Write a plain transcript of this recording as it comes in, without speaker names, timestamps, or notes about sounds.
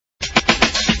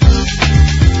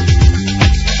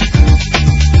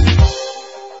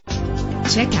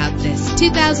Check out this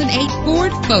 2008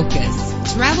 Ford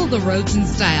Focus. Travel the roads in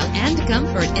style and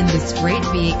comfort in this great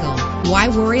vehicle. Why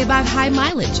worry about high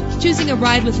mileage? Choosing a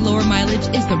ride with lower mileage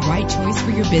is the right choice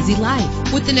for your busy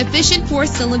life. With an efficient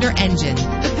 4-cylinder engine,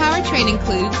 the powertrain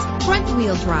includes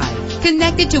front-wheel drive,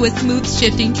 connected to a smooth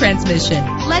shifting transmission.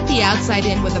 Let the outside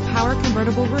in with a power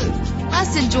convertible roof.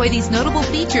 Plus, enjoy these notable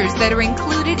features that are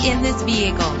included in this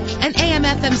vehicle: an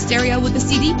AM/FM stereo with a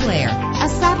CD player, a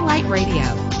satellite radio,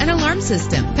 an alarm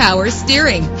system, power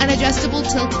steering, an adjustable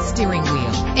tilt steering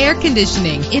wheel, air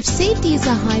conditioning. If safety is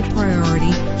a high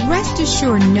priority, rest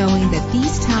assured knowing that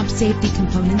these top safety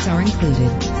components are included: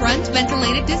 front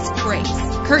ventilated disc brakes,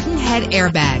 curtain head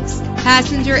airbags,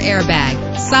 passenger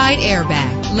airbag, side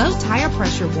airbag, low tire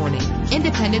pressure warning,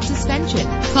 independent suspension.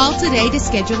 Call today to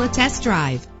schedule a test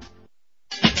drive.